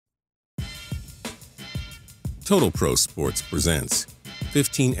Total Pro Sports presents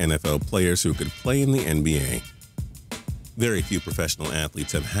 15 NFL players who could play in the NBA. Very few professional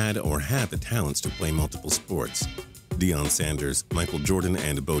athletes have had or have the talents to play multiple sports. Deion Sanders, Michael Jordan,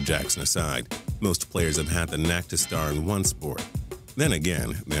 and Bo Jackson aside, most players have had the knack to star in one sport. Then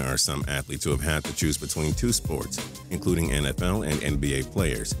again, there are some athletes who have had to choose between two sports, including NFL and NBA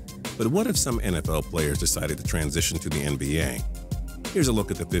players. But what if some NFL players decided to transition to the NBA? Here's a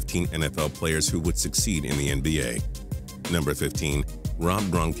look at the 15 NFL players who would succeed in the NBA. Number 15, Rob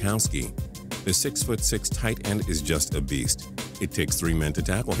Gronkowski. The 6'6" tight end is just a beast. It takes 3 men to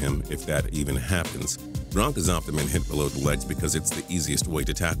tackle him, if that even happens. Gronk has often been hit below the legs because it's the easiest way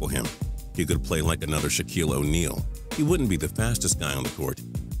to tackle him. He could play like another Shaquille O'Neal. He wouldn't be the fastest guy on the court,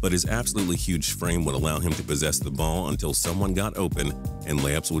 but his absolutely huge frame would allow him to possess the ball until someone got open, and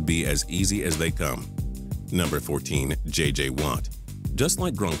layups would be as easy as they come. Number 14, J.J. Watt. Just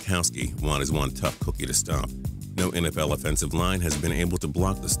like Gronkowski, Watt is one tough cookie to stop. No NFL offensive line has been able to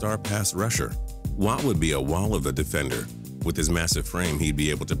block the star pass rusher. Watt would be a wall of a defender. With his massive frame, he'd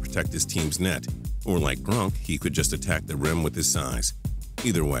be able to protect his team's net. Or like Gronk, he could just attack the rim with his size.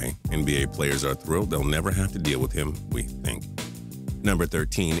 Either way, NBA players are thrilled they'll never have to deal with him, we think. Number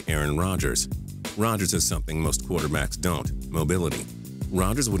 13, Aaron Rodgers. Rodgers has something most quarterbacks don't: mobility.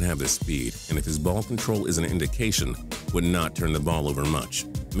 Rodgers would have the speed, and if his ball control is an indication, would not turn the ball over much.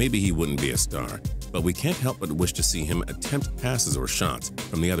 Maybe he wouldn't be a star, but we can't help but wish to see him attempt passes or shots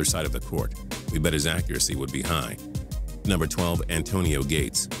from the other side of the court. We bet his accuracy would be high. Number 12, Antonio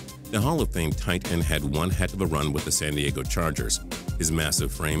Gates. The Hall of Fame tight end had one heck of a run with the San Diego Chargers. His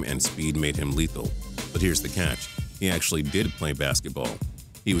massive frame and speed made him lethal. But here's the catch: he actually did play basketball.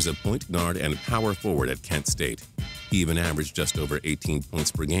 He was a point guard and power forward at Kent State. He even averaged just over 18 points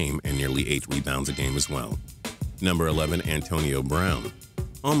per game and nearly 8 rebounds a game as well. Number 11, Antonio Brown.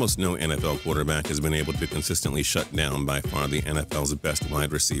 Almost no NFL quarterback has been able to consistently shut down by far the NFL's best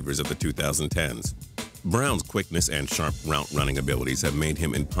wide receivers of the 2010s. Brown's quickness and sharp route running abilities have made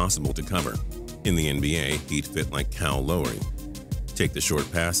him impossible to cover. In the NBA, he'd fit like Kyle Lowry. Take the short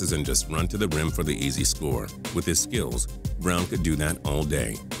passes and just run to the rim for the easy score. With his skills, Brown could do that all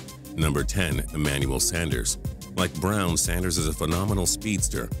day. Number 10, Emmanuel Sanders. Like Brown, Sanders is a phenomenal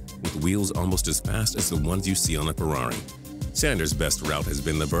speedster, with wheels almost as fast as the ones you see on a Ferrari. Sanders' best route has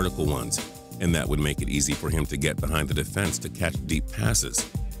been the vertical ones, and that would make it easy for him to get behind the defense to catch deep passes.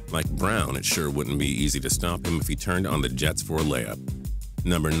 Like Brown, it sure wouldn't be easy to stop him if he turned on the Jets for a layup.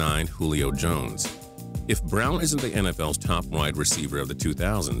 Number 9, Julio Jones. If Brown isn't the NFL's top wide receiver of the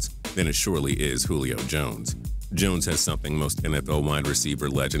 2000s, then it surely is Julio Jones. Jones has something most NFL wide receiver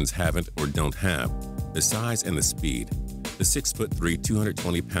legends haven't or don't have: the size and the speed. The 6'3",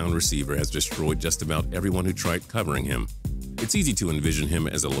 220-pound receiver has destroyed just about everyone who tried covering him. It's easy to envision him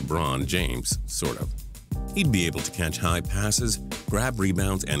as a LeBron James, sort of. He'd be able to catch high passes, grab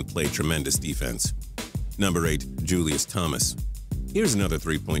rebounds, and play tremendous defense. Number 8, Julius Thomas. Here's another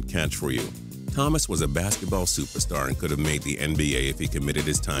three-point catch for you. Thomas was a basketball superstar and could have made the NBA if he committed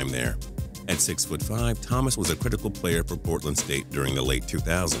his time there. At 6'5", Thomas was a critical player for Portland State during the late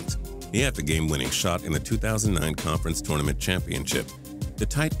 2000s. He had the game-winning shot in the 2009 Conference Tournament Championship. The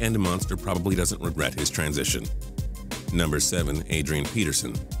tight end monster probably doesn't regret his transition. Number 7, Adrian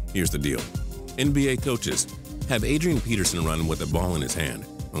Peterson. Here's the deal: NBA coaches have Adrian Peterson run with a ball in his hand,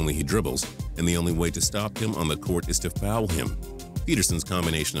 only he dribbles, and the only way to stop him on the court is to foul him. Peterson's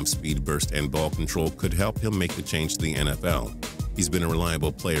combination of speed, burst, and ball control could help him make the change to the NFL. He's been a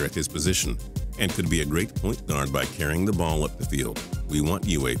reliable player at his position and could be a great point guard by carrying the ball up the field. We want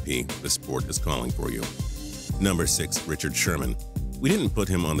UAP. The sport is calling for you. Number 6, Richard Sherman. We didn't put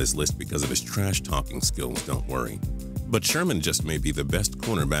him on this list because of his trash-talking skills, don't worry. But Sherman just may be the best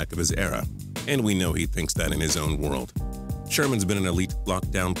cornerback of his era, and we know he thinks that in his own world. Sherman's been an elite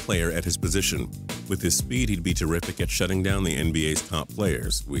lockdown player at his position. With his speed, he'd be terrific at shutting down the NBA's top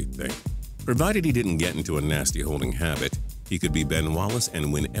players, we think. Provided he didn't get into a nasty holding habit, he could be Ben Wallace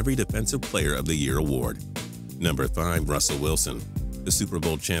and win every Defensive Player of the Year award. Number 5, Russell Wilson. The Super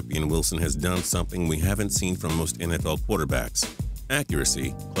Bowl champion Wilson has done something we haven't seen from most NFL quarterbacks: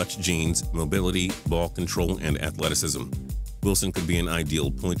 accuracy, clutch genes, mobility, ball control, and athleticism. Wilson could be an ideal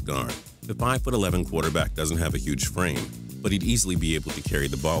point guard. The 5'11" quarterback doesn't have a huge frame, but he'd easily be able to carry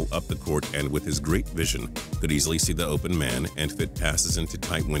the ball up the court, and with his great vision, could easily see the open man and fit passes into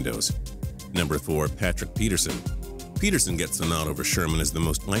tight windows. Number 4, Patrick Peterson. Peterson gets the nod over Sherman as the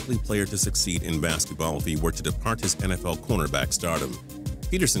most likely player to succeed in basketball if he were to depart his NFL cornerback stardom.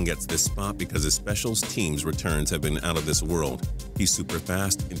 Peterson gets this spot because his special teams returns have been out of this world. He's super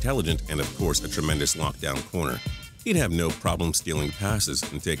fast, intelligent, and of course a tremendous lockdown corner. He'd have no problem stealing passes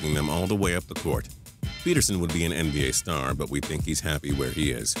and taking them all the way up the court. Peterson would be an NBA star, but we think he's happy where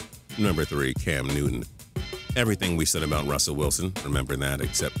he is. Number 3, Cam Newton. Everything we said about Russell Wilson, remember that,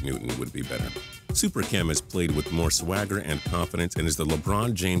 except Newton would be better. Super Cam has played with more swagger and confidence and is the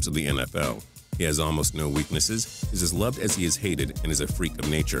LeBron James of the NFL. He has almost no weaknesses, is as loved as he is hated, and is a freak of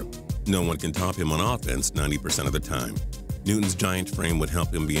nature. No one can top him on offense 90% of the time. Newton's giant frame would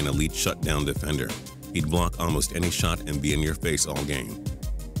help him be an elite shutdown defender. He'd block almost any shot and be in your face all game.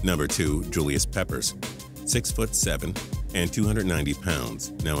 Number 2, Julius Peppers. 6'7" and 290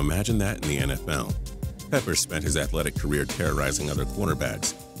 pounds. Now imagine that in the NFL. Peppers spent his athletic career terrorizing other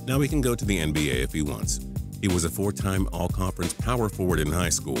quarterbacks. Now he can go to the NBA if he wants. He was a 4-time All-Conference power forward in high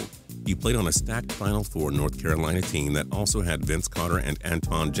school. He played on a stacked Final Four North Carolina team that also had Vince Carter and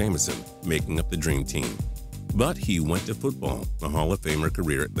Anton Jameson, making up the dream team. But he went to football, a Hall of Famer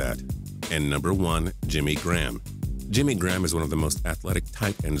career at that. And number 1, Jimmy Graham. Jimmy Graham is one of the most athletic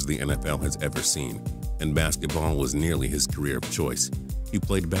tight ends the NFL has ever seen, and basketball was nearly his career of choice. He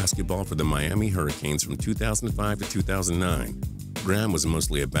played basketball for the Miami Hurricanes from 2005 to 2009. Graham was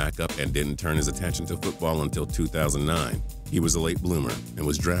mostly a backup and didn't turn his attention to football until 2009. He was a late bloomer and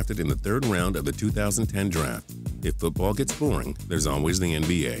was drafted in the 3rd round of the 2010 draft. If football gets boring, there's always the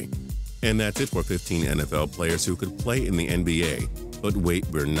NBA. And that's it for 15 NFL players who could play in the NBA. But wait,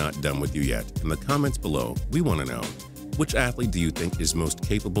 we're not done with you yet. In the comments below, we want to know, which athlete do you think is most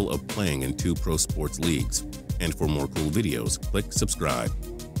capable of playing in 2 pro sports leagues? And for more cool videos, click subscribe.